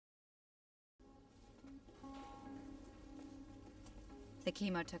The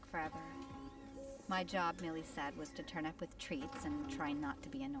chemo took forever. My job, Milly said, was to turn up with treats and try not to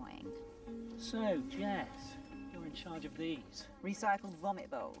be annoying. So, Jess, you're in charge of these. Recycled vomit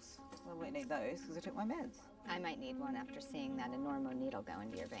bowls. Well, we won't need those because I took my meds. I might need one after seeing that enormo needle go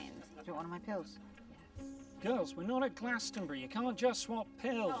into your veins. Do you want one of my pills? Yes. Girls, we're not at Glastonbury. You can't just swap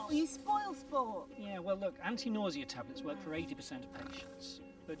pills. Oh, you spoil sport. Yeah, well, look, anti-nausea tablets work for 80% of patients.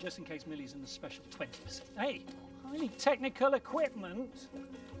 But just in case Milly's in the special 20%. Hey, highly technical equipment.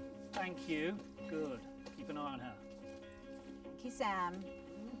 Thank you. Good. Keep an eye on her. Thank you, Sam.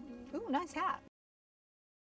 Ooh, nice hat.